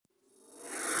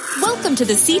Welcome to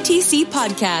the CTC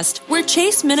podcast, where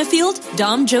Chase Minifield,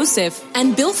 Dom Joseph,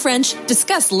 and Bill French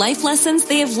discuss life lessons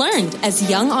they have learned as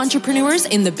young entrepreneurs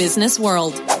in the business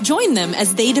world. Join them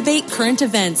as they debate current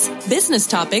events, business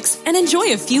topics, and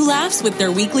enjoy a few laughs with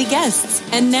their weekly guests.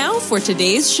 And now for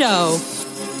today's show.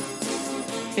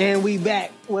 And we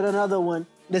back with another one,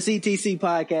 the CTC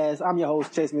podcast. I'm your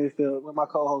host, Chase Minifield, with my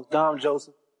co-host, Dom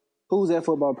Joseph, who's at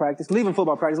football practice, leaving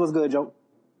football practice. What's good, Joe?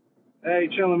 Hey,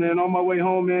 chilling, man. On my way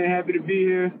home, man. Happy to be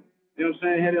here. You know what I'm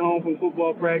saying? Headed home from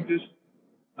football practice.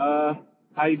 How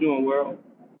you doing, world?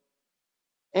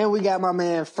 And we got my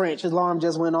man French. His alarm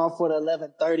just went off for the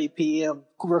 11:30 p.m.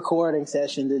 recording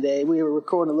session today. We were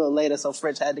recording a little later, so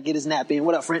French had to get his nap in.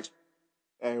 What up, French?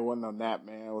 Hey, it wasn't no nap,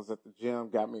 man. I was at the gym,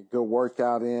 got me a good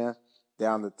workout in,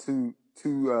 down to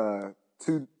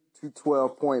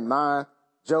 212.9.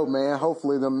 Joe, man,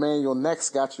 hopefully the manual next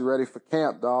got you ready for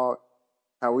camp, dog.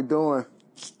 How we doing?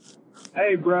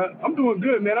 Hey, bro, I'm doing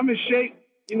good, man. I'm in shape.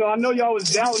 You know, I know y'all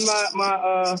was doubting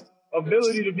my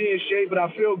ability to be in shape, but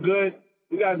I feel good.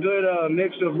 We got a good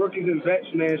mix of rookies and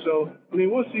vets, man. So, I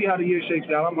mean, we'll see how the year shakes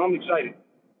out. I'm excited.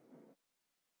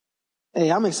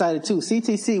 Hey, I'm excited too.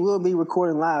 CTC will be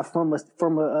recording live from a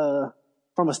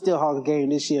Steelhawks game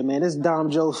this year, man. This is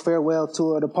Dom Joe's farewell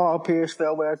tour, the Paul Pierce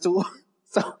farewell tour.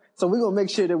 So we're going to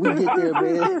make sure that we get there,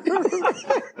 man. You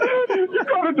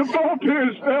call it the Paul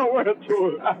Pierce farewell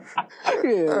tour.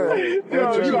 Yeah.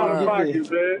 Yo, you out of pocket,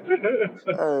 man.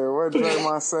 Hey, what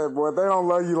Draymond said, boy, they don't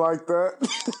love you like that.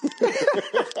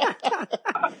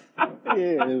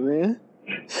 Yeah, man.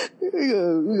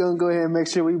 We're going to go ahead and make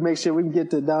sure we can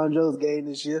get to Dom Joe's game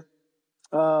this year.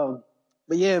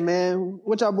 But yeah, man,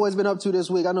 what y'all boys been up to this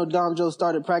week? I know Dom Joe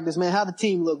started practice, man. How the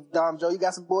team look, Dom Joe? You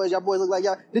got some boys? Y'all boys look like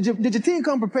y'all. Did your team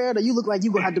come prepared, or you look like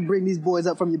you gonna have to bring these boys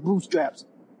up from your bootstraps?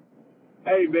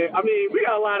 Hey, man. I mean, we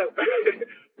got a lot of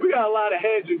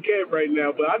heads in camp right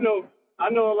now, but I know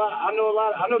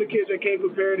the kids that came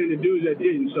prepared and the dudes that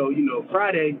didn't. So, you know,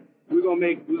 Friday we're gonna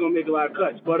make a lot of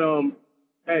cuts. But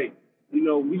hey, you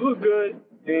know, we look good,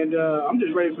 and I'm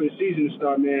just ready for the season to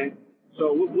start, man.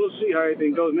 So we'll see how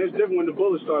everything goes. Man, it's different when the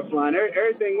bullets start flying.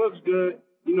 Everything looks good,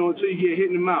 you know, until you get hit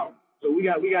in the mouth. So we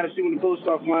got to see when the bullets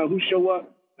start flying who show up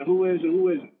and who is and who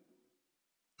isn't.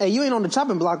 Hey, you ain't on the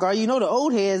chopping block, are you? You know the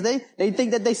old heads, they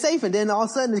think that they safe, and then all of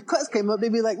a sudden the cuts came up, they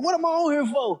be like, what am I on here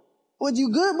for? Was you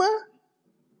good, bro?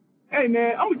 Hey,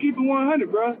 man, I'm going to keep it 100,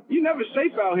 bro. You never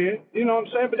safe out here, you know what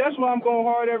I'm saying? But that's why I'm going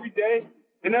hard every day,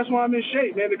 and that's why I'm in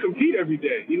shape, man, to compete every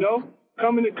day, you know?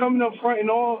 Coming up front in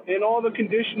all the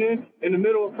conditioning in the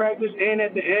middle of practice and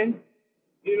at the end.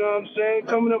 You know what I'm saying?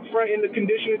 Coming up front in the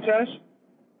conditioning test.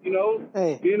 You know,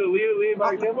 being a leader, leading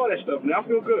by example, all that stuff. Man, I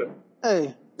feel good.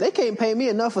 Hey, they can't pay me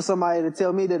enough for somebody to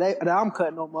tell me that I'm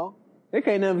cut no more. They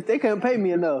can't pay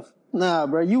me enough. Nah,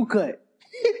 bro, you cut.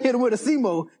 Hit him with a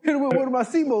SEMO. Hit him with one of my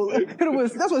SEMO.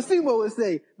 That's what SEMO would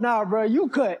say. Nah, bro, you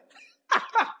cut.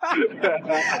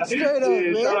 Straight up,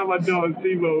 man. Shout out my dog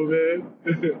SEMO, man.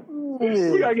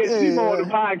 We gotta get SEMO on the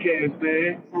podcast,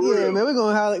 man. Yeah, man, we're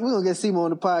gonna get SEMO on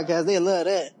the podcast. They love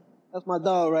that. That's my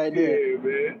dog right there. Yeah,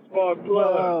 man. Spark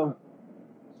plug.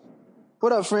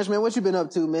 What up, French, man? What you been up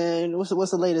to, man? What's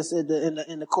the latest in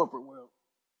the corporate world?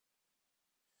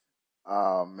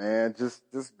 Oh man, just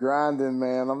grinding,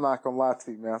 man. I'm not gonna lie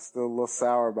to you, man. I'm still a little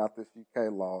sour about this UK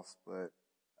loss, but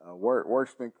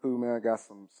work's been cool, man. I got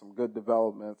some good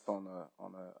developments on a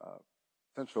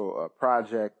potential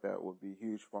project that would be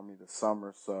huge for me this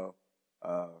summer. So,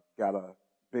 got a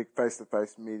big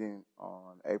face-to-face meeting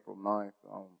on April 9th.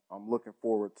 I'm looking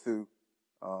forward to.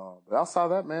 But outside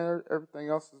of that, man, everything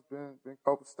else has been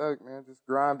copacetic, man. Just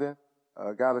grinding.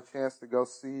 Got a chance to go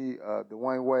see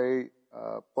Dwayne Wade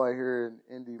play here in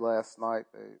Indy last night.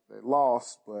 They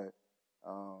lost, but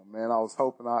man, I was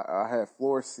hoping I had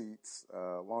floor seats.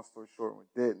 Long story short, we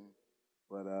didn't.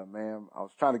 But man, I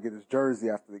was trying to get his jersey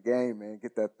after the game, man.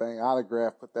 Get that thing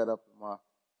autographed, put that up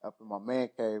in my man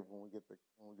cave when we get the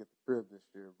crib this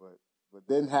year. But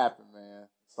didn't happen, man.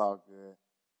 It's all good.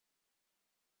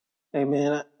 Hey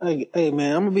man,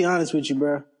 I'm gonna be honest with you,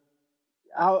 bro.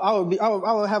 I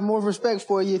would have more respect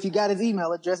for you if you got his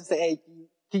email address and say, hey,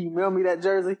 can you mail me that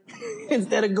jersey?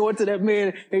 Instead of going to that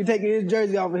man and taking his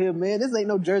jersey off of him, man. This ain't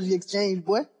no jersey exchange,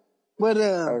 boy. But hey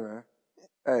man,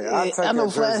 I'll take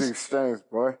that jersey exchange,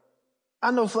 boy.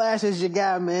 I know Flash is your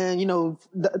guy, man. You know,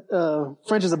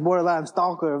 French is a borderline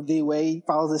stalker of D-Wade. He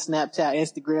follows his Snapchat,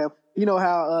 Instagram. You know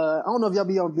how, I don't know if y'all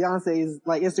be on Beyonce's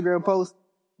like Instagram posts,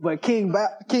 but King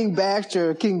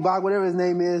Baxter, King Bach, whatever his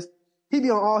name is, he be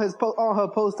on all her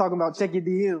posts talking about check your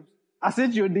DMs. I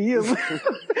sent you a DM.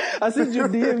 I sent you a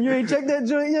DM. You ain't checked that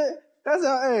joint yet? That's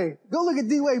how, hey, go look at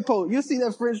D-Wade post. You'll see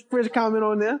that French comment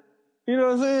on there. You know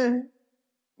what I'm saying?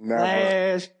 Never.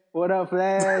 Flash. What up,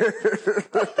 Flash?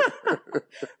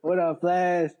 What up,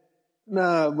 Flash?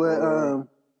 Nah, but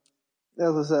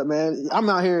that's what's up, man. I'm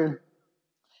out here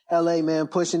in LA, man,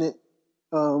 pushing it.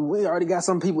 We already got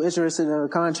some people interested in a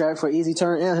contract for Easy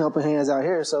Turn and Helping Hands out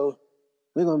here, so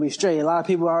we're gonna be straight. A lot of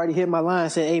people already hit my line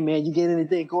and said, "Hey, man, you get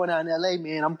anything going on in LA,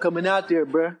 man? I'm coming out there,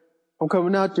 bruh. I'm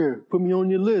coming out there. Put me on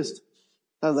your list."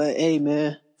 I was like, "Hey,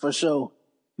 man, for sure."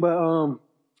 But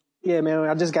yeah, man,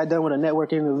 I just got done with a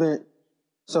networking event,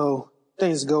 so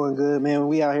things going good, man.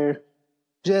 We out here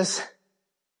just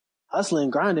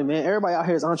hustling, grinding, man. Everybody out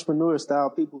here is entrepreneur style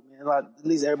people, man. At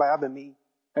least everybody I've been meeting,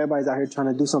 everybody's out here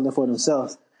trying to do something for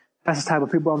themselves. That's the type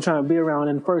of people I'm trying to be around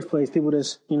in the first place. People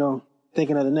that's,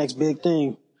 thinking of the next big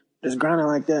thing, just grinding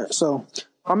like that. So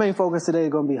our main focus today is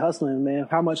going to be hustling, man.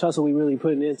 How much hustle we really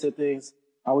putting into things?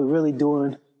 Are we really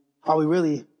doing? Are we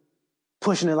really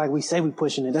pushing it like we say we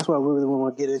pushing it? That's what we really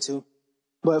want to get into.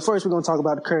 But first, we're going to talk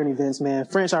about the current events, man.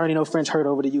 French, I already know French hurt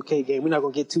over the UK game. We're not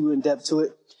going to get too in depth to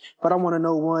it, but I want to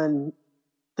know one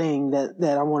thing that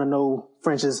I want to know.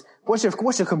 French is, what's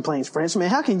your complaints, French, man?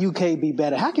 How can UK be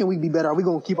better? How can we be better? Are we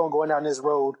going to keep on going down this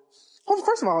road? Well,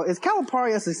 first of all, is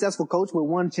Calipari a successful coach with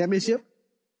one championship?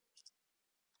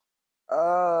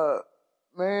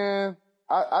 Man,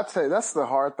 I tell you, that's the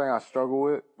hard thing I struggle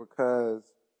with, because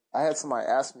I had somebody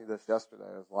ask me this yesterday.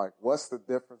 It's like, what's the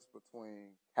difference between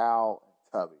Cal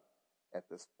and Tubby at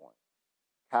this point?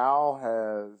 Cal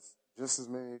has just as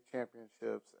many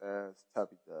championships as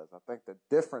Tubby does. I think the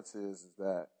difference is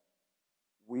that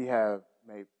we have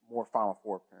made more Final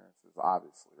Four appearances,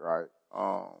 obviously, right?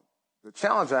 The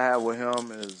challenge I have with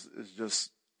him is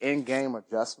just in-game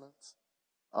adjustments.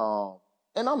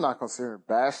 And I'm not considering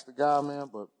bash the guy, man,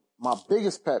 but my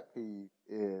biggest pet peeve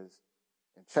is,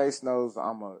 and Chase knows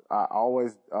I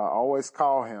always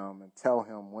call him and tell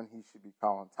him when he should be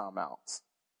calling timeouts.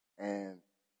 And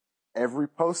every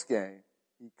post game,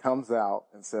 he comes out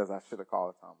and says, "I should have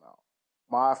called a timeout."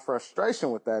 My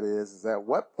frustration with that is at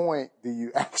what point do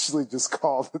you actually just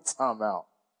call the timeout?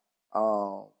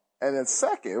 And then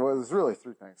second, well, there's really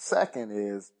three things. Second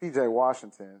is PJ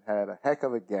Washington had a heck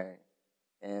of a game,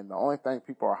 and the only thing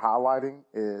people are highlighting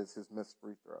is his missed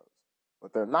free throws.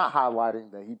 But they're not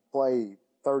highlighting that he played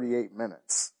 38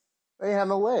 minutes. They had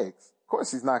no legs. Of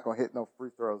course he's not going to hit no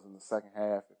free throws in the second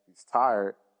half if he's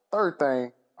tired. Third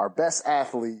thing, our best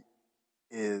athlete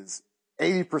is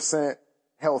 80%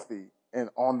 healthy and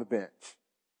on the bench.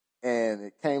 And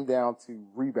it came down to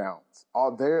rebounds.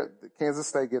 The Kansas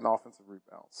State getting offensive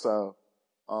rebounds. So,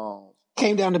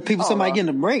 came down to somebody getting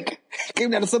a break. Came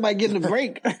down to somebody getting a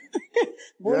break.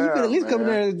 Boy, you could at least come in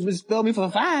there and spell me for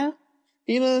 5.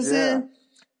 You know what I'm saying?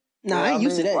 No, I ain't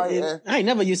used to that. I ain't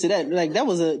never used to that. Like, that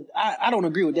was I don't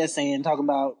agree with that saying, talking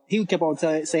about, he kept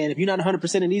on saying, if you're not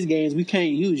 100% in these games, we can't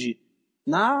use you.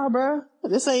 Nah, bruh.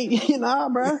 This ain't,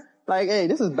 bruh. Like, hey,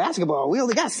 this is basketball. We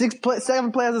only got 7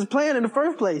 players that's playing in the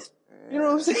first place. You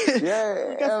know what I'm saying? Yeah.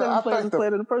 We got 7 players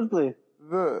playing in the first place.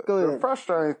 The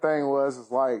frustrating thing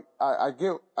is like, I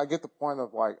get the point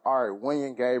of like, all right,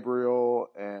 William Gabriel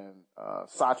and,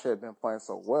 Sacha had been playing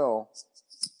so well,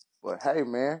 but hey,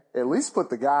 man, at least put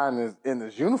the guy in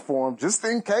his uniform just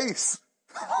in case.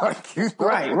 Like,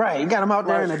 Right. You got him out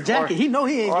there in a jacket. He know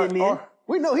he ain't getting in.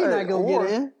 We know he's not going to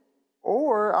get in.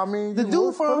 Or, I mean,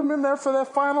 put him in there for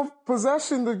that final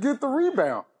possession to get the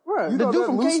rebound. Right. The dude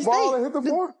from K-State hit the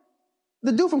floor.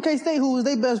 The dude from K-State who was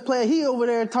their best player, he over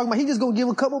there talking about he just gonna give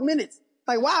a couple minutes.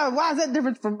 Like, why is that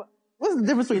different from, what's the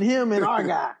difference between him and our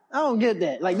guy? I don't get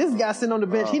that. Like, this guy sitting on the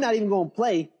bench, he not even gonna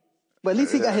play, but at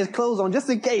least he got his clothes on just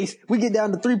in case we get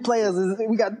down to 3 players.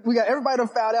 We got everybody done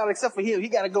fouled out except for him. He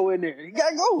gotta go in there. He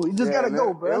gotta go. He just gotta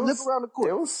go, bro. Zip around the court.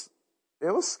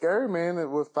 It was scary,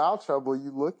 man. With foul trouble, you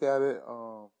look at it,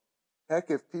 heck,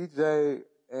 if PJ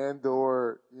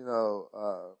and/or,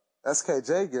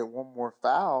 SKJ get one more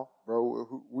foul,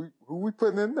 bro, who we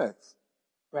putting in next?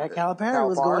 Brad Calipari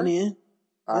was going in.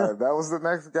 That was the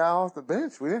next guy off the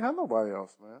bench. We didn't have nobody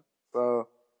else, man. So,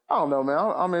 I don't know, man.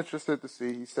 I'm interested to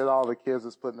see. He said all the kids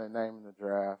was putting their name in the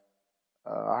draft.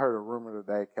 I heard a rumor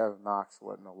today Kevin Knox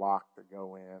wasn't a lock to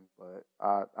go in, but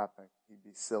I think he'd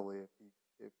be silly if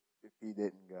he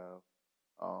didn't go.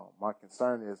 My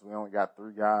concern is we only got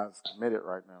 3 guys committed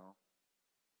right now.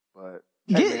 But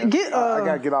I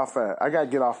gotta get off that.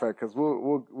 Because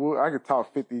I could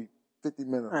talk 50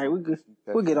 minutes. All right,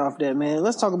 we'll get off that, man.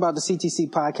 Let's talk about the CTC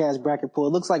podcast bracket pool.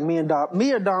 It looks like me or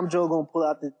Dom Joe gonna pull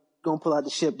out the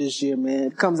ship this year, man.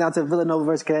 It comes down to Villanova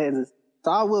versus Kansas.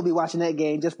 So I will be watching that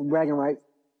game just for bragging rights.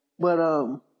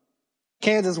 But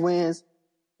Kansas wins.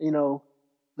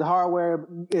 The hardware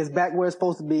is back where it's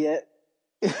supposed to be at.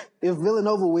 if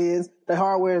Villanova wins, the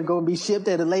hardware is going to be shipped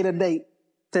at a later date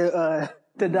to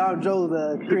Dom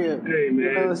Joe's crib. Hey, man.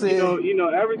 You know what I'm saying? You know,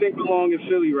 everything belongs in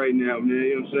Philly right now, man.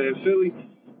 You know what I'm saying? Philly,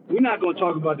 we're not going to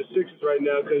talk about the Sixers right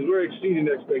now because we're exceeding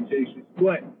expectations.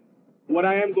 But what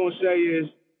I am going to say is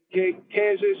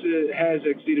Kansas has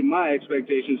exceeded my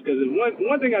expectations because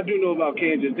one thing I do know about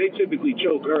Kansas, they typically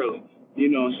choke early. You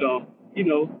know, so, you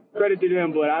know, credit to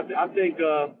them. But I think,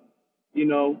 you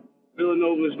know,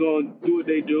 Villanova's going to do what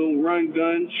they do, run,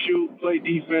 gun, shoot, play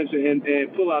defense, and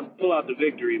pull out the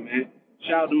victory, man.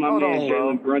 Shout out to my man,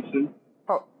 Jalen Brunson.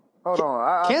 Hold on.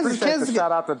 I appreciate the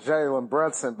shout out to Jalen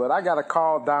Brunson, but I got to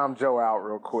call Dom Joe out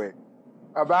real quick.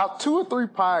 About 2 or 3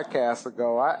 podcasts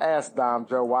ago, I asked Dom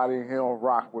Joe why didn't he don't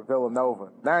rock with Villanova.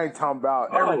 Now he's talking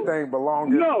about everything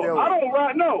belonging to Philly. No, I don't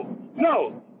rock.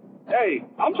 No. Hey,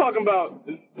 I'm talking about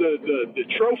the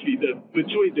trophy,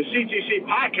 between the CTC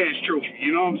podcast trophy.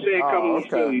 You know what I'm saying? Coming with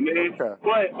Philly, man. Okay.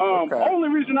 But only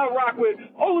reason I rock with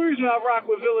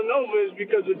Villanova is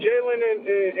because of Jalen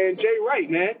and Jay Wright,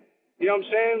 man. You know what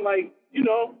I'm saying? Like, you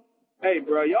know, hey,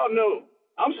 bro, y'all know.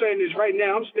 I'm saying this right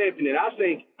now. I'm stamping it. I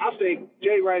think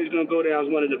Jay Wright is going to go down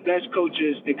as one of the best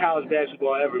coaches in college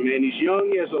basketball ever, man. He's young.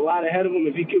 He has a lot ahead of him.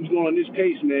 If he keeps going this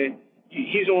pace, man,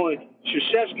 he's on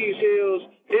Krzyzewski's heels,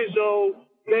 Izzo,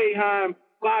 Boeheim,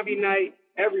 Bobby Knight,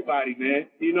 everybody, man.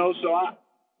 You know, so I'm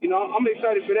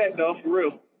excited for that, though, for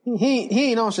real.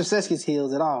 He ain't on Krzyzewski's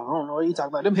heels at all. I don't know what you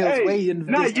talking about. Them heels way in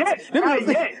the distance. Not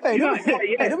yet.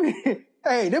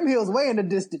 Hey, them heels way in the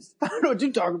distance. I don't know what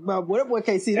you talking about, boy. That boy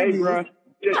can't see them heels. Bro.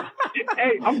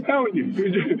 Hey, I'm telling you,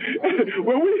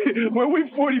 when we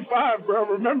 45, bro,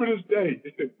 remember this day.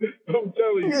 I'm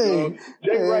telling you, bro.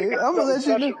 Jay Wright I'm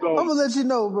gonna let you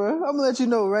know, bro. I'm gonna let you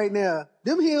know right now.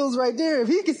 Them heels right there. If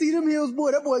he can see them heels,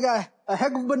 boy, that boy got a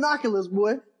heck of binoculars,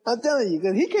 boy. I'm telling you,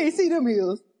 because he can't see them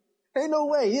heels. Ain't no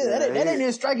way. That ain't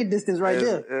in striking distance right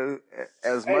there.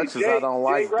 As much as I don't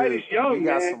like this, he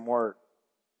got some work.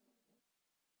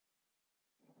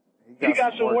 He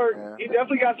got some work. Man. He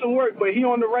definitely got some work, but he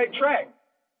on the right track.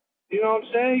 You know what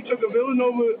I'm saying? He took a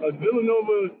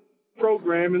Villanova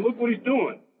program, and look what he's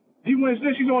doing. He wins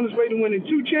this. He's on his way to winning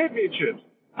 2 championships.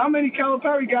 How many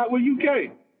Calipari got with UK?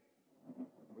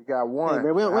 We got 1. Hey,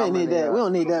 bro, we don't need that. We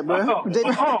don't need that, bro.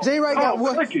 Jay Wright got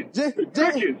 1.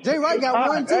 Jay Wright got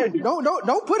 1 too. Hey.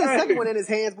 Don't put a second one in his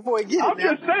hands before he gets it. I'm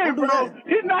just saying, bro.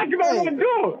 He's knocking on that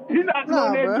door. He's knocking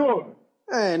on that door.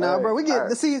 Hey, bro. We get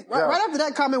right after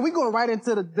that comment, we going right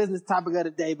into the business topic of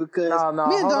the day because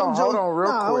me and Dom Joe.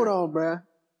 Hold on, bro.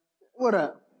 What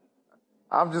up?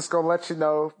 I'm just gonna let you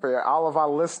know for all of our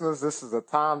listeners, this is a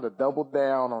time to double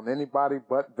down on anybody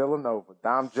but Villanova.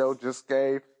 Dom Joe just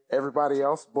gave everybody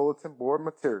else bulletin board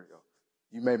material.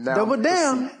 You may now double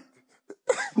down.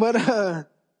 But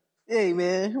hey,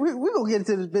 man, we gonna get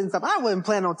into this business topic. I wasn't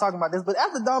planning on talking about this, but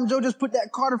after Dom Joe just put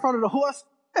that cart in front of the horse.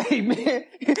 Hey, man,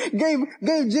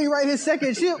 gave Jay Wright his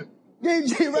second ship. Man.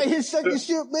 You know what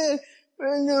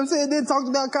I'm saying? Then talked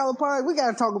about Calipari. We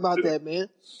gotta talk about that, man.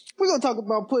 We're gonna talk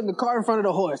about putting the cart in front of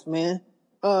the horse, man.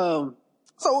 So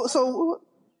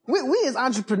we as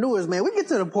entrepreneurs, man, we get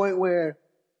to the point where,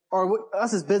 or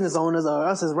us as business owners, or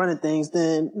us as running things,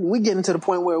 then we get into the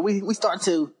point where we start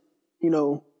to, you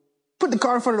know, put the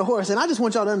cart in front of the horse. And I just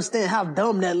want y'all to understand how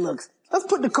dumb that looks. Let's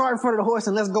put the cart in front of the horse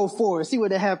and let's go forward. See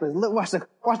what that happens. Watch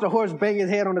the horse bang his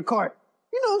head on the cart.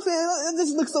 You know what I'm saying? It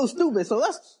just looks so stupid. So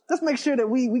let's make sure that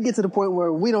we get to the point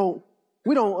where we don't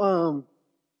get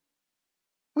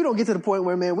to the point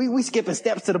where, man, we skipping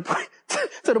steps to the point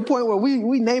where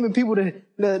we naming people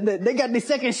they got their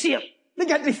second ship. They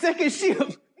got their second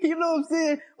ship. You know what I'm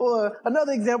saying? Or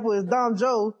another example is Dom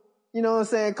Joe, you know what I'm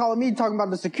saying, calling me talking about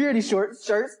the security shirts.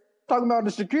 Talking about the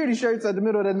security shirts at the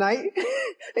middle of the night,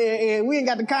 and we ain't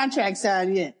got the contract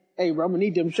signed yet. Hey, bro, I'm gonna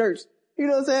need them shirts. You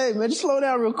know what I'm saying? Hey, man, just slow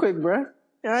down real quick, bro.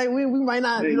 All right, we might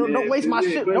not, don't waste my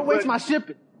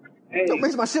shipping. Hey, don't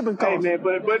waste my shipping costs. Hey, man,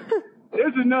 but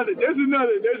there's another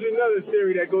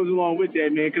theory that goes along with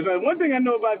that, man. Because one thing I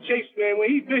know about Chase, man, when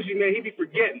he's busy, man, he be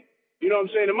forgetting. You know what I'm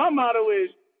saying? And my motto is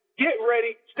get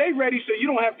ready, stay ready, so you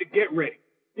don't have to get ready.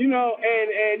 You know,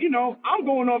 and you know, I'm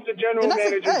going off the general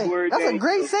manager's word. That's a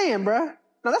great saying, bro.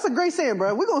 No, that's a great saying,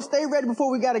 bro. We're gonna stay ready before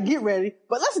we gotta get ready,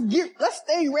 but let's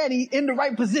stay ready in the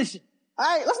right position. All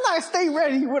right, let's not stay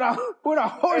ready with our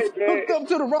horse hooked up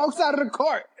to the wrong side of the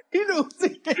cart. You know what I'm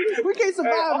saying? We can't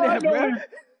survive that, bro.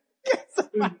 Can't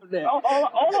survive that.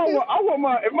 I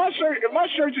want if my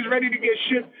shirt is ready to get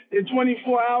shipped in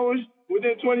 24 hours,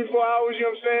 within 24 hours, you know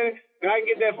what I'm saying? And I can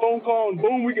get that phone call and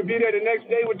boom, we can be there the next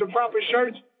day with the proper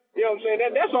shirts. You know what I'm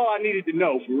saying? That's all I needed to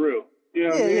know, for real. You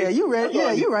know what I mean? You ready?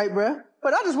 Yeah, you right, bro.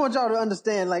 But I just want y'all to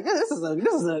understand, like, this is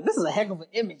a heck of an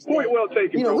image. Point well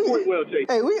taken, you know, bro. Point well taken.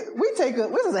 Hey,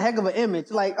 this is a heck of an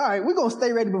image. Like, all right, we're gonna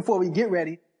stay ready before we get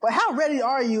ready. But how ready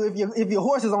are you if your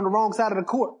horse is on the wrong side of the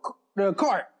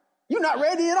cart? You're not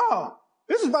ready at all.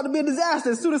 This is about to be a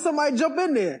disaster as soon as somebody jump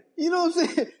in there. You know what I'm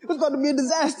saying? It's about to be a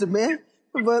disaster, man.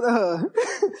 But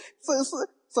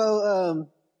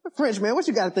French, man, what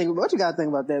you gotta think about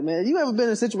that, man? You ever been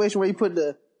in a situation where you put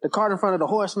the cart in front of the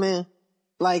horse, man?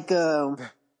 Like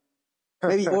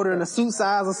maybe ordering a suit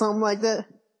size or something like that?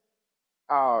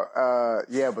 Oh,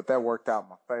 yeah, but that worked out in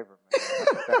my favor, man. I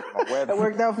did that for my wedding. That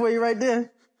worked out for you right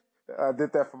there? I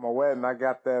did that for my wedding. I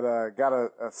got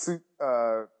a suit,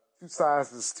 2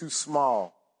 sizes too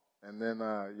small. And then,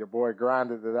 your boy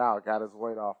grinded it out, got his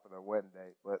weight off for the wedding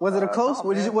date. But, was it a close?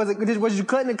 Was you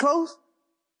cutting it close?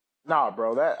 Nah,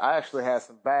 bro, I actually had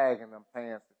some bag in them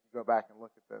pants. If you go back and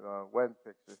look at the, wedding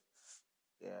picture.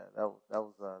 Yeah, that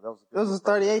was a good. Those was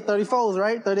 38, 34s,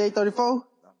 right? 38, 34?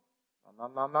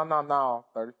 No.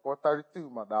 34, 32,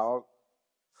 my dog.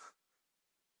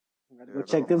 We gotta go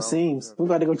check them seams. We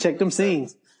gotta go check them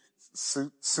seams.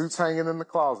 Suits hanging in the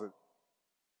closet.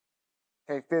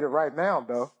 Can't fit it right now,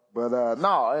 though. But,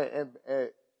 no,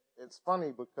 it's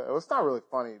funny because it's not really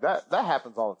funny. That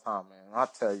happens all the time, man. I'll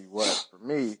tell you what, for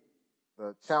me,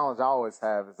 the challenge I always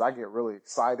have is I get really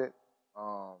excited,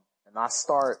 and I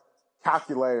start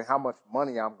calculating how much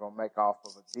money I'm going to make off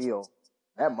of a deal.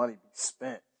 That money be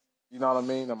spent. You know what I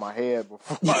mean? In my head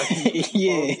before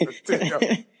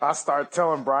I start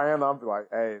telling Brian, I'm like,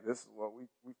 hey, this is what we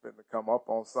finna come up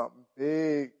on something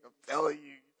big. I'm telling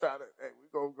you, hey, we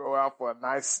gonna go out for a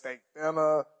nice steak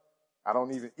dinner. I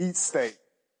don't even eat steak.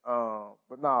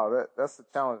 But no, that's the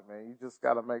challenge, man. You just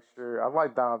gotta make sure. I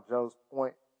like Dom Joe's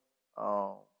point,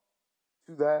 to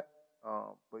that.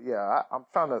 But yeah, I'm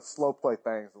trying to slow play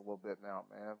things a little bit now,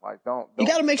 man. Like, you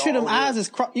gotta make sure them I's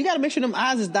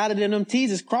is dotted and them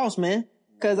T's is crossed, man.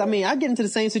 Cause I mean, I get into the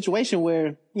same situation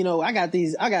where, you know, I got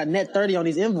net 30 on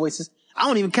these invoices. I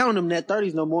don't even count them net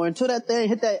 30s no more until that thing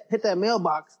hit that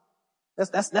mailbox.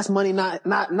 That's money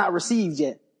not received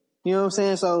yet. You know what I'm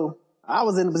saying? So I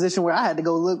was in a position where I had to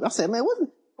go look. I said, man,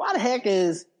 why the heck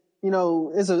is, you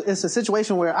know, it's a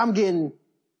situation where I'm getting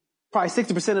probably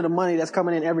 60% of the money that's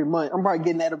coming in every month. I'm probably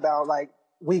getting that about like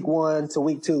week 1 to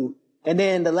week 2. And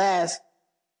then the last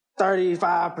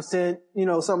 35%, you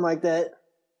know, something like that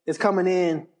is coming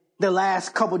in the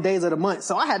last couple days of the month.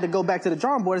 So I had to go back to the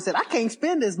drawing board and said, I can't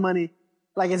spend this money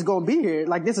like it's going to be here.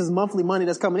 Like, this is monthly money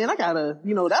that's coming in. I gotta,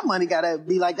 you know, that money gotta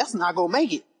be like, that's not going to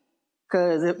make it.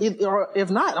 Cause if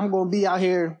not, I'm going to be out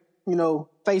here, you know,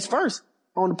 face first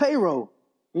on the payroll.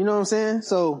 You know what I'm saying?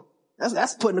 So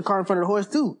that's putting the cart in front of the horse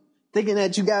too. Thinking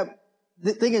that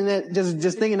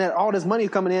all this money is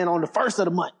coming in on the first of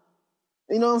the month.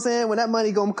 You know what I'm saying? When that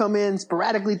money going to come in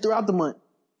sporadically throughout the month.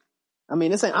 I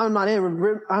mean, I'm not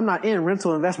in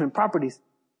rental investment properties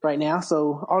right now.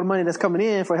 So all the money that's coming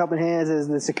in for Helping Hands is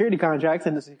the security contracts,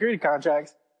 and the security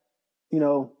contracts, you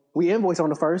know, we invoice on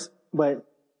the first, but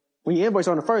when you invoice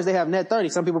on the first, they have net 30.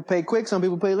 Some people pay quick, some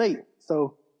people pay late.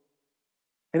 So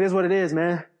it is what it is,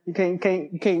 man. You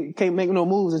can't make no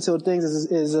moves until things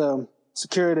is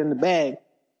secured in the bag.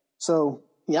 So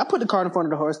yeah, I put the cart in front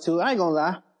of the horse too. I ain't gonna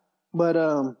lie, but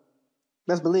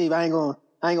best believe I ain't gonna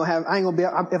be,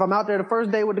 if I'm out there the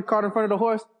first day with the cart in front of the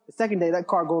horse, the second day that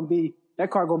cart gonna be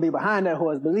behind that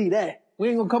horse. Believe that. We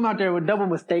ain't gonna come out there with double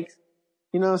mistakes.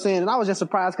 You know what I'm saying? And I was just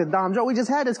surprised because Dom Joe, we just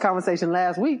had this conversation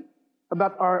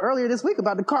earlier this week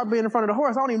about the cart being in front of the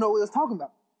horse. I don't even know what we was talking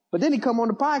about. But then he come on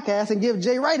the podcast and give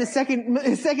Jay Wright his second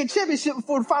championship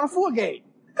before the Final Four game.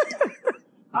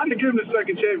 I didn't give him the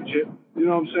second championship. You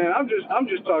know what I'm saying? I'm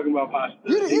just talking about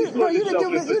possibility. You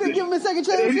didn't give him a second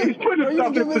championship? He's putting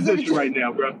himself in position right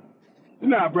now, bro.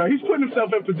 Nah, bro. He's putting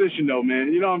himself in position, though,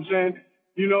 man. You know what I'm saying?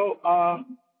 You know,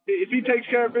 if he takes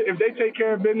care of it, if they take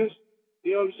care of business,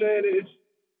 you know what I'm saying? It's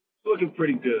looking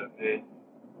pretty good, man.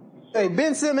 Hey,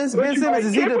 Ben Simmons,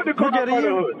 is he the Rookie of the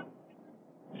Year?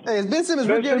 Hey, is Ben Simmons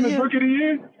Rookie of the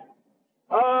Year?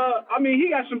 I mean, he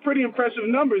got some pretty impressive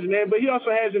numbers, man, but he also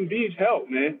has Embiid's help,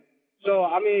 man. So,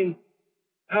 I mean,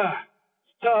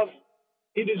 it's tough.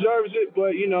 He deserves it,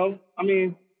 but, you know, I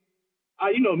mean,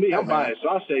 you know me, I'm biased, so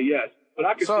I'll say yes. But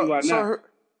I can see why not.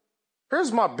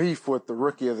 Here's my beef with the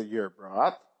Rookie of the Year,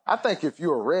 bro. I think if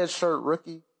you're a red shirt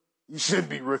rookie, you should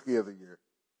be Rookie of the Year.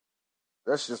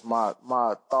 That's just my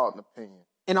thought and opinion.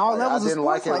 In all levels of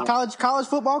sports, like college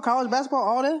football, college basketball,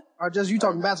 all that? Or just you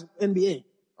talking basketball, NBA?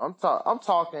 I'm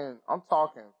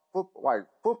talking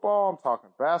football, I'm talking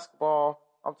basketball,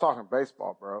 I'm talking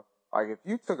baseball, bro. Like, if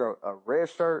you took a red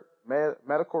shirt,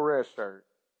 medical red shirt,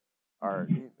 or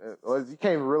you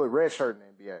can't even really redshirt in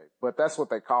the NBA, but that's what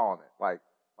they calling it. Like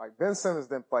Ben Simmons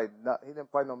didn't play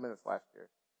no minutes last year.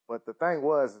 But the thing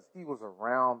is he was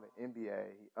around the NBA.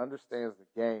 He understands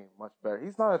the game much better.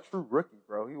 He's not a true rookie,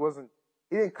 bro. He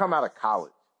didn't come out of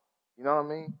college. You know what I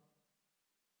mean?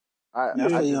 I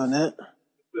feel you on that.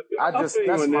 That's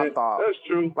my thought. That's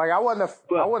true. Like I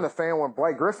wasn't a fan when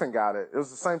Blake Griffin got it. It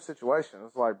was the same situation.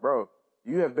 It's like, bro,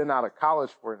 you have been out of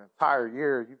college for an entire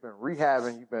year. You've been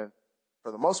rehabbing. You've been,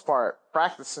 for the most part,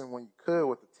 practicing when you could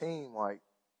with the team. Like,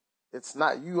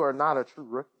 you are not a true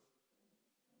rookie.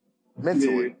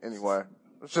 Mentally, anyway.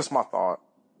 It's just my thought.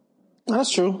 That's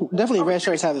true. Definitely red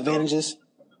shirts have advantages.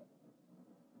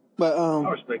 But I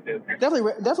respect that.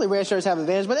 Definitely red shirts have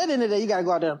advantages. But at the end of the day, you gotta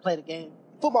go out there and play the game.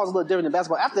 Football's a little different than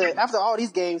basketball. After all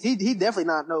these games, he definitely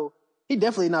not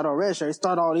on red shirt. He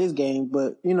started all these games,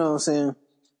 but you know what I'm saying.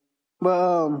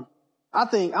 But I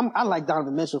think I like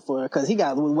Donovan Mitchell for it because he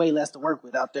got way less to work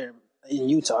with out there in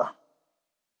Utah.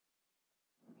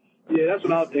 Yeah, that's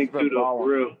what I think too, though, for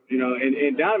real. You know,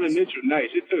 and Donovan Mitchell, nice.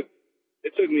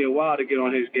 It took me a while to get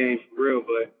on his game for real,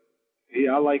 but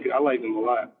yeah, I like him a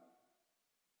lot.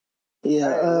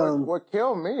 Yeah. Hey, what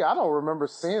killed me, I don't remember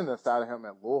seeing this out of him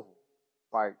at Louisville.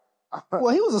 Like,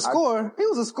 well, he was a scorer. He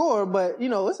was a scorer, but you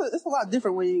know, it's a lot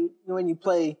different when you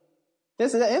play.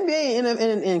 This is the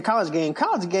NBA and college game.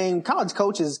 College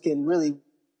coaches can really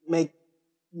make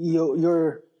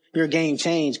your game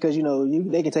change because you know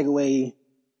they can take away.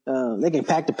 They can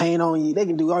pack the paint on you. They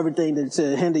can do everything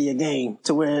to hinder your game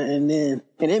to where, and then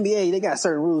in NBA, they got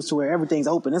certain rules to where everything's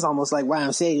open. It's almost like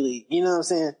YMCA league. You know what I'm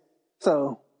saying?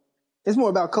 So it's more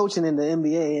about coaching in the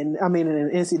NBA and in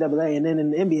the NCAA, and then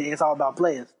in the NBA, it's all about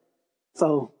players.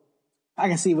 So I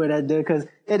can see where that did because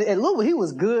at Louisville, he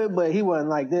was good, but he wasn't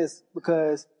like this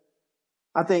because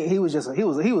I think he was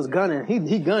gunning.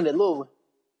 He gunned at Louisville.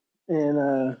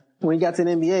 And, when he got to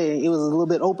the NBA, it was a little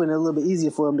bit open and a little bit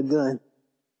easier for him to gun.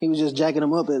 He was just jacking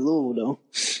them up at Louisville, though.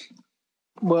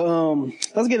 But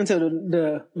let's get into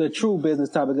the true business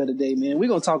topic of the day, man. We're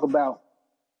gonna talk about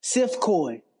Sif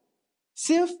Coy.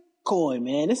 Sif Coy,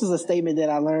 man. This is a statement that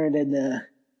I learned in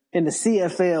the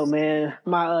CFL, man.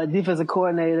 My defensive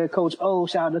coordinator, Coach O.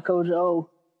 Shout out to Coach O.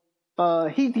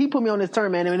 He put me on this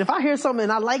term, man. And if I hear something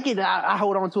and I like it, I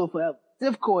hold on to it forever.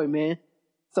 Sif Coy, man.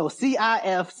 So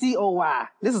CIFCOY.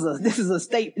 This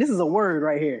is a word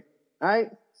right here. All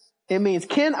right. It means,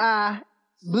 can I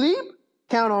bleep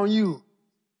count on you?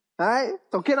 All right.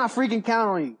 So can I freaking count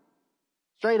on you?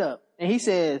 Straight up. And he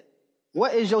says,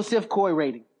 what is your Sif Coy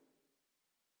rating?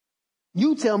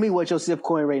 You tell me what your Sif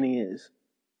Coy rating is.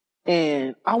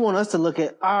 And I want us to look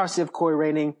at our Sif Coy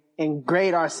rating and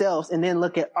grade ourselves and then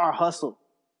look at our hustle.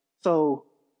 So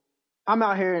I'm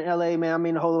out here in LA, man. I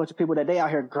mean, a whole bunch of people that they out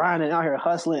here grinding, out here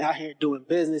hustling, out here doing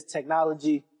business,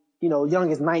 technology, you know, young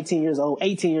as 19 years old,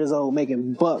 18 years old,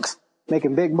 making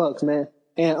big bucks, man.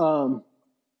 And,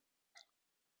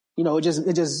 you know, it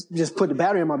just put the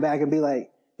battery in my back and be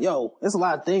like, yo, there's a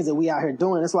lot of things that we out here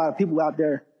doing. There's a lot of people out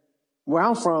there where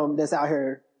I'm from that's out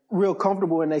here real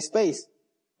comfortable in their space.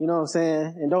 You know what I'm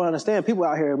saying? And don't understand people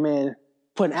out here, man,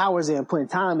 putting hours in, putting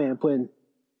time in, putting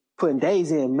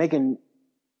days in, making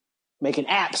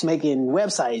apps, making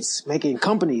websites, making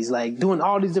companies, like doing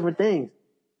all these different things.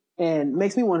 And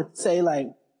makes me want to say, like,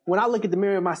 when I look at the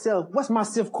mirror of myself, what's my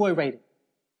Sif Coy rating?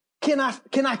 Can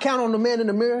I count on the man in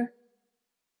the mirror?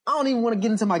 I don't even want to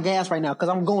get into my gas right now because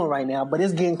I'm going right now, but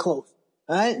it's getting close.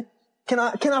 All right? Can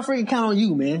I freaking count on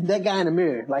you, man? That guy in the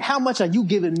mirror. Like, how much are you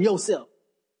giving yourself?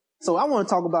 So I want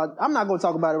to talk about, I'm not going to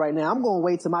talk about it right now. I'm going to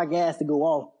wait till my gas to go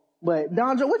off. But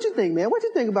Donjo, what you think, man? What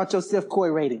you think about your Sif Coy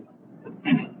rating?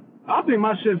 I think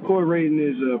my Sif Coy rating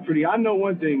is pretty. I know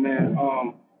one thing, man.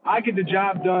 I get the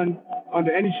job done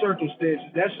under any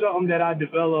circumstances. That's something that I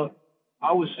developed,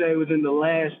 I would say, within the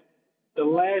last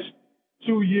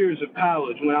 2 years of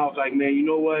college when I was like, man, you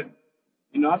know what?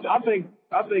 You know, I think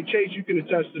Chase, you can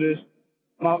attest to this.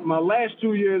 My last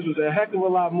 2 years was a heck of a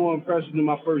lot more impressive than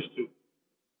my first two.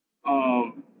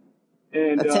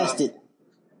 Attested.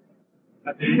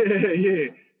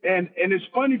 Yeah. And it's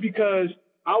funny because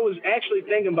I was actually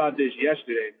thinking about this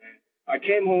yesterday, man. I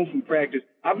came home from practice.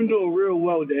 I've been doing real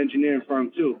well with the engineering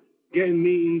firm too. Getting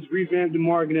meetings, revamped the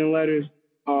marketing letters,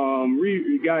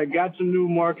 got some new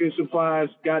marketing supplies,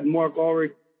 got Mark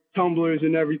Ulrich tumblers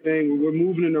and everything. We're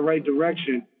moving in the right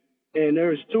direction. And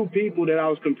there's two people that I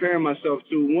was comparing myself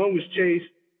to. One was Chase,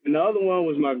 and the other one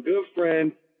was my good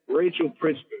friend, Rachel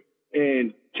Pritzker.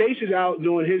 And Chase is out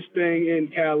doing his thing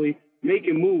in Cali,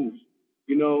 making moves,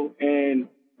 you know, and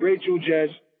Rachel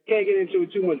just can't get into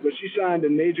it too much, but she signed a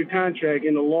major contract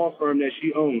in the law firm that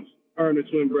she owns, her and her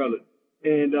twin brother.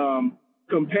 And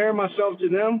comparing myself to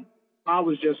them, I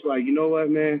was just like, you know what,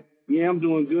 man? Yeah, I'm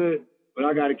doing good, but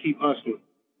I got to keep hustling.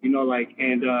 You know, like,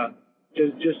 and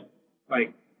just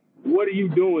like, what are you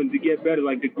doing to get better?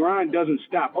 Like, the grind doesn't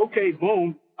stop. Okay,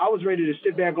 boom. I was ready to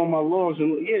sit back on my laurels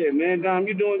and, yeah, man, Dom,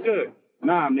 you're doing good.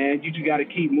 Nah, man, you just got to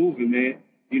keep moving, man.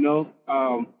 You know,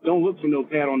 don't look for no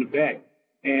pat on the back.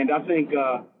 And I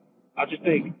just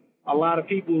think a lot of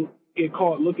people get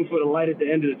caught looking for the light at the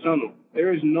end of the tunnel.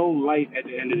 There is no light at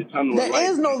the end of the tunnel.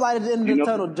 There is no light at the end of the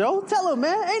tunnel, Joe. Tell him,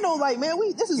 man. Ain't no light, man.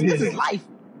 This is life.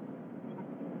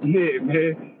 Yeah,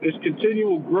 man. It's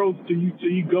continual growth till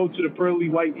you go to the pearly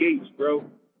white gates, bro.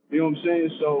 You know what I'm saying?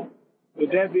 So,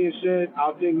 with that being said,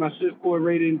 I think my SIF core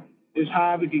rating is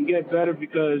high. It can get better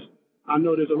because I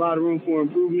know there's a lot of room for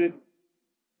improvement.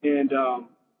 And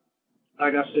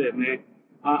like I said, man,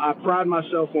 I pride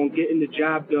myself on getting the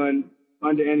job done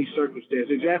under any circumstance.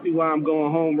 Exactly why I'm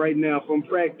going home right now from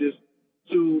practice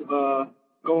to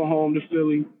going home to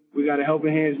Philly. We got a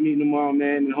Helping Hands meeting tomorrow,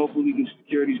 man, and hopefully we can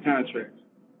secure these contracts.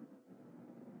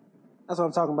 That's what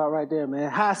I'm talking about right there,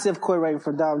 man. High SIF core rating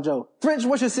for Dom Joe. French,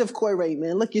 what's your SIF core rating,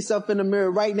 man? Look yourself in the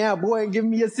mirror right now, boy, and give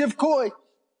me a SIF core.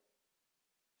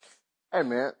 Hey,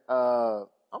 man, I'm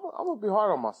gonna be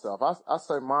hard on myself. I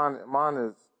say mine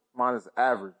is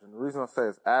average, and the reason I say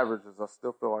it's average is I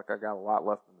still feel like I got a lot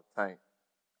left in the tank.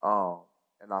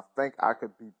 And I think I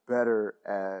could be better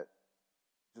at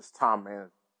just time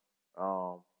management.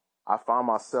 I find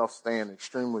myself staying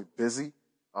extremely busy,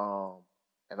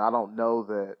 and I don't know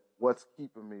that what's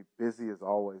keeping me busy is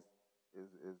always is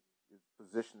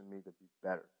positioning me to be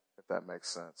better, if that makes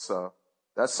sense. So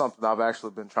that's something I've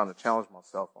actually been trying to challenge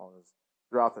myself on is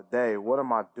throughout the day, what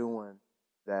am I doing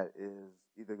that is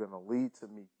either going to lead to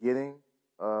me getting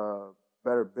a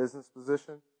better business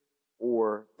position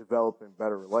or developing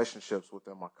better relationships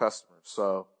within my customers.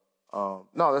 So,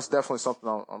 no, that's definitely something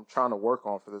I'm trying to work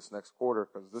on for this next quarter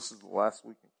because this is the last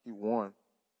week in Q1.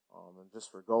 And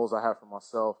just for goals I have for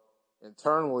myself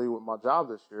internally with my job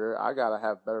this year, I got to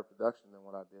have better production than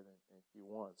what I did in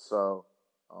Q1. So,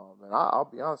 and I'll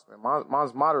be honest, man,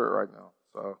 mine's moderate right now.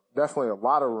 So definitely a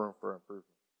lot of room for improvement.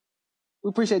 We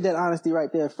appreciate that honesty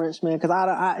right there, French, man. Cause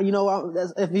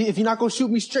if you're not going to shoot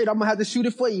me straight, I'm going to have to shoot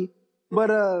it for you. But,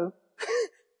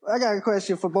 I got a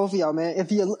question for both of y'all, man.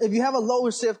 If you have a lower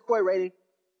SIF core rating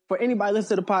for anybody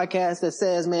listening to the podcast that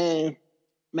says, man,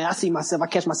 I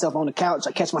catch myself on the couch.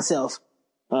 I catch myself,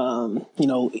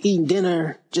 eating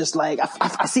dinner. Just like,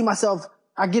 I see myself,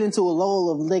 I get into a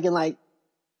lull of thinking like,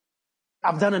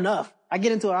 I've done enough. I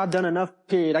get into I've done enough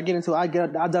period.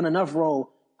 I've done enough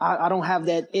role. I don't have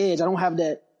that edge. I don't have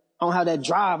that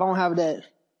drive. I don't have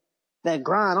that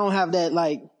grind. I don't have that,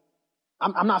 like,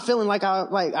 I'm not feeling like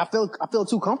I feel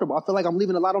too comfortable. I feel like I'm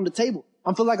leaving a lot on the table.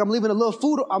 I feel like I'm leaving a lot of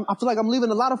food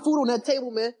on that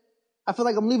table, man. I feel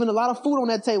like I'm leaving a lot of food on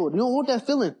that table. You don't want that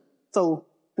feeling. So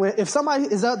if somebody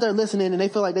is out there listening and they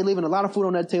feel like they're leaving a lot of food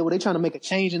on that table, they're trying to make a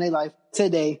change in their life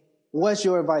today, what's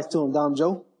your advice to them, Dom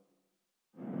Joe?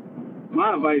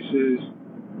 My advice is,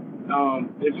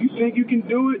 if you think you can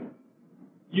do it,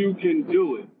 you can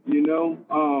do it, you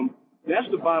know? That's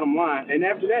the bottom line. And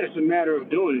after that, it's a matter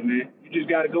of doing it, man. You just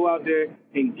got to go out there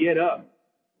and get up.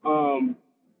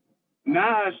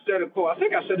 Nas said a quote. I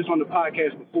think I said this on the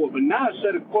podcast before, but Nas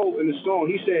said a quote in the song.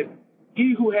 He said,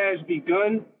 "He who has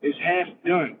begun is half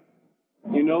done."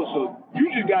 You know, so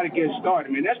you just got to get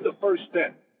started, man. That's the first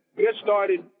step. Get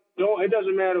started. It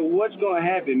doesn't matter what's going to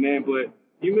happen, man, but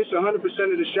you miss 100%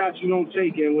 of the shots you don't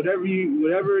take, and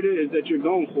whatever it is that you're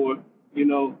going for, you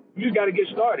know, you just got to get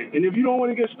started. And if you don't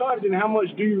want to get started, then how much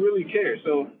do you really care?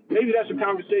 So maybe that's a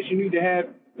conversation you need to have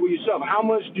with yourself. How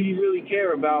much do you really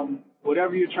care about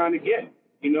whatever you're trying to get?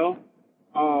 You know,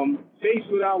 faith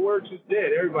without works is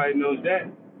dead. Everybody knows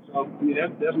that. So I mean,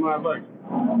 that's my advice.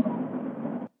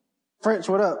 French,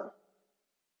 what up?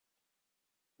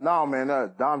 No, man,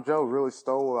 Dom Joe really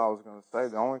stole what I was going to say.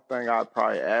 The only thing I'd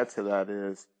probably add to that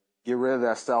is get rid of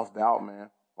that self-doubt,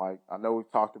 man. Like, I know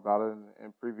we've talked about it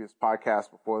in previous podcasts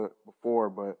before,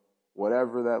 but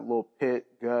whatever that little pit,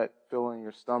 gut, feeling in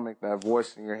your stomach, that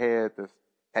voice in your head that's,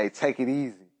 hey, take it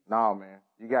easy. Nah, man,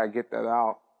 you got to get that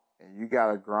out and you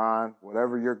got to grind.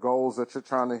 Whatever your goals that you're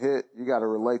trying to hit, you got to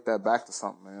relate that back to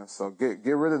something, man. So get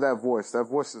rid of that voice. That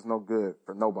voice is no good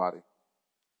for nobody.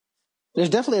 There's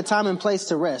definitely a time and place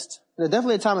to rest.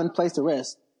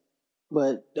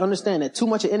 But understand that too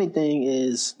much of anything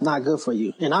is not good for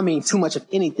you. And I mean too much of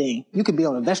anything. You could be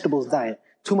on a vegetables diet.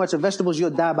 Too much of vegetables, you'll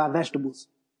die by vegetables.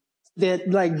 Dead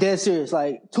serious.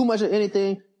 Like, too much of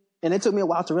anything, and it took me a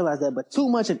while to realize that, but too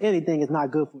much of anything is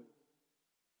not good for you.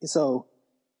 And so,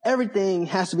 everything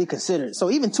has to be considered. So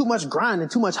even too much grinding,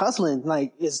 too much hustling,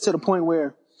 like, is to the point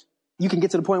where you can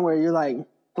get to the point where you're like,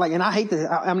 and I hate this.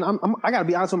 I gotta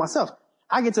be honest with myself.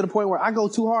 I get to the point where I go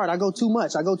too hard, I go too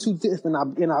much, I go too deep,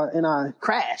 and I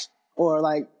crash. Or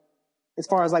like, as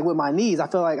far as like with my knees, I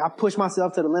feel like I pushed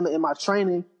myself to the limit in my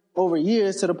training over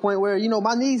years to the point where, you know,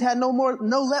 my knees had nothing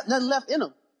left in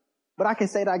them. But I can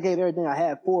say that I gave everything I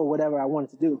had for whatever I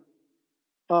wanted to do.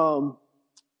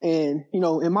 And, you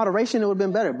know, in moderation, it would have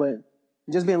been better, but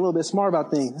just being a little bit smart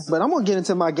about things. But I'm going to get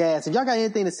into my gas. If y'all got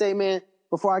anything to say, man,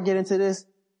 before I get into this,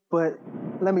 but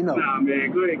let me know. Nah,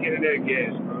 man, go ahead and get in that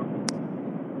gas, bro.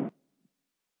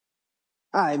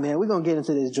 All right, man, we're going to get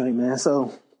into this joint, man.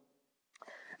 So,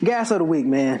 gas of the week,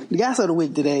 man. The gas of the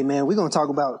week today, man, we're going to talk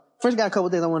about, first got a couple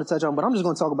things I want to touch on, but I'm just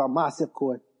going to talk about my SIP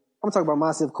core. I'm going to talk about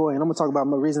my SIP core, and I'm going to talk about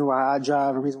my reason why I drive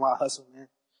and the reason why I hustle, man.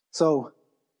 So,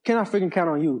 can I freaking count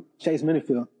on you, Chase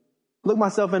Minifield? Look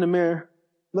myself in the mirror,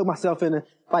 look myself in the,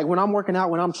 like when I'm working out,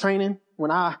 when I'm training,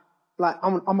 when I'm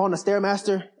on the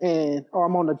Stairmaster or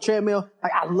I'm on the treadmill,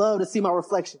 like I love to see my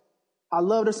reflection. I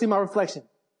love to see my reflection.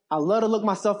 I love to look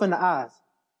myself in the eyes.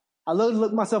 I love to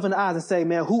look myself in the eyes and say,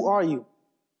 man, who are you?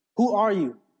 Who are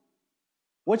you?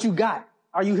 What you got?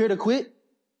 Are you here to quit?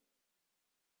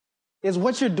 Is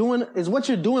what you're doing what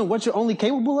you're only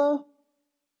capable of?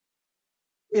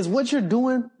 Is what you're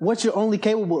doing what you're only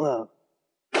capable of?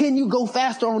 Can you go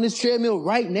faster on this treadmill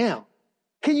right now?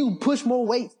 Can you push more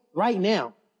weight right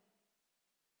now?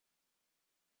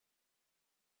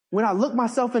 When I look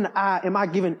myself in the eye, am I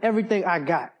giving everything I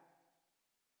got?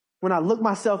 When I look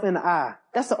myself in the eye,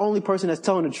 that's the only person that's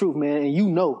telling the truth, man. And you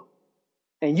know.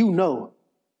 And you know.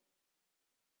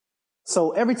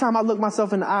 So every time I look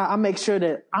myself in the eye, I make sure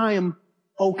that I am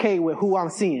okay with who I'm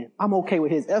seeing. I'm okay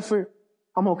with his effort.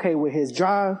 I'm okay with his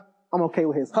drive. I'm okay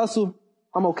with his hustle.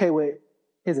 I'm okay with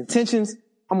his intentions.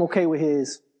 I'm okay with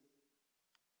his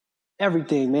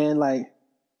everything, man. Like,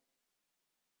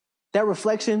 that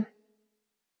reflection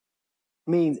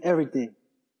means everything.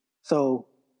 So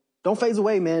don't phase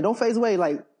away, man. Don't phase away.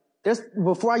 Like,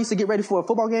 before I used to get ready for a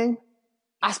football game,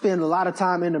 I spend a lot of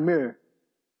time in the mirror.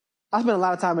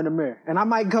 And I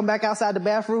might come back outside the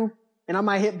bathroom and I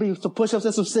might hit some push-ups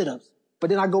and some sit-ups. But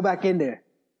then I go back in there.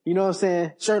 You know what I'm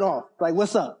saying? Shirt off. Like,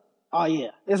 what's up? Oh yeah,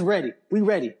 it's ready. We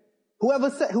ready. Whoever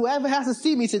has to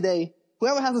see me today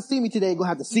gonna have to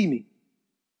see me.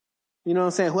 You know what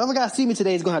I'm saying? Whoever got to see me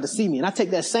today is gonna have to see me. And I take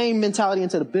that same mentality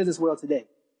into the business world today.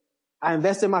 I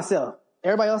invest in myself.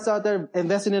 Everybody else out there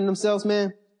investing in themselves,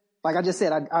 man. Like I just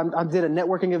said, I did a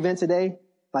networking event today.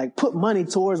 Like, put money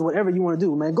towards whatever you want to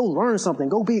do, man. Go learn something.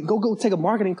 Go take a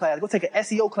marketing class. Go take an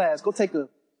SEO class. Go take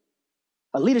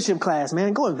a leadership class,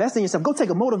 man. Go invest in yourself. Go take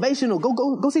a motivational.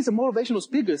 Go see some motivational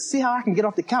speakers. See how I can get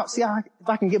off the couch. See if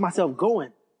I can get myself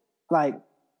going. Like,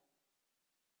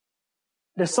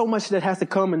 there's so much that has to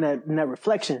come in that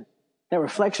reflection. That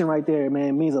reflection right there,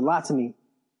 man, means a lot to me.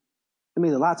 It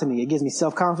means a lot to me. It gives me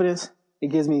self-confidence. It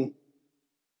gives me,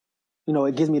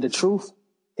 it gives me the truth.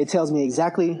 It tells me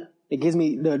exactly. It gives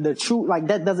me the truth. Like,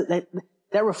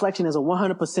 that reflection is a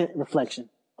 100% reflection.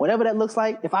 Whatever that looks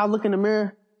like, if I look in the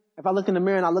mirror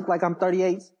and I look like I'm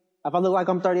 38, if I look like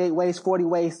I'm 38 waist, 40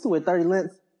 waist with 30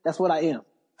 length, that's what I am.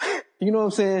 You know what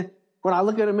I'm saying? When I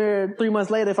look in the mirror 3 months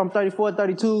later, if I'm 34,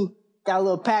 32, got a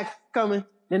little pack coming,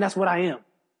 then that's what I am.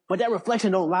 But that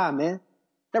reflection don't lie, man.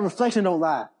 That reflection don't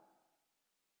lie.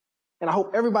 And I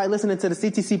hope everybody listening to the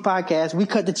CTC podcast, We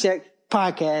Cut the Check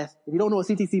podcast. If you don't know what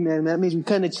CTC means, man, that means we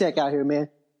cutting the check out here, man.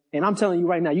 And I'm telling you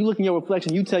right now, you look in your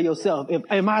reflection, you tell yourself,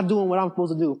 am I doing what I'm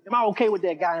supposed to do? Am I okay with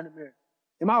that guy in the mirror?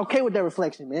 Am I okay with that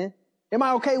reflection, man? Am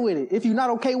I okay with it? If you're not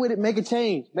okay with it, make a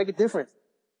change. Make a difference.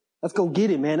 Let's go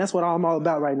get it, man. That's what I'm all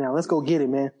about right now. Let's go get it,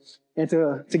 man. And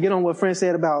to get on what French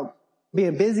said about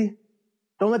being busy,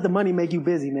 don't let the money make you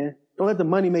busy, man. Don't let the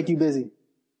money make you busy.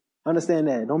 Understand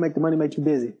that. Don't make the money make you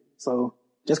busy. So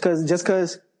just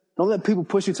cause, don't let people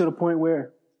push you to the point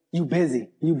where you busy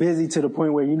to the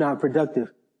point where you're not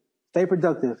productive. Stay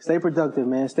productive,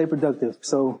 man. Stay productive.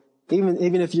 So even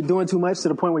if you're doing too much to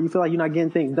the point where you feel like you're not getting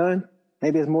things done,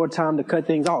 maybe it's more time to cut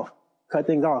things off.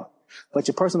 But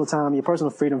your personal time, your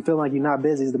personal freedom, feeling like you're not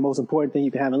busy is the most important thing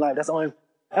you can have in life. That's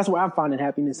where I'm finding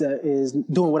happiness at, is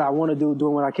doing what I want to do,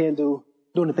 doing what I can do,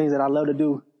 doing the things that I love to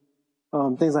do,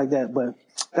 things like that. But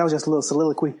that was just a little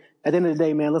soliloquy. At the end of the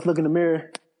day, man, let's look in the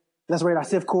mirror. Let's rate our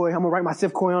SIF core. I'm going to write my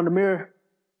SIF core on the mirror.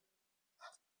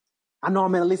 I know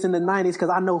I'm at least in the 90s because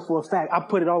I know for a fact I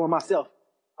put it all on myself.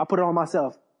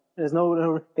 There's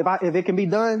no, if it can be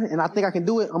done and I think I can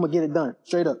do it, I'm going to get it done.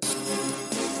 Straight up.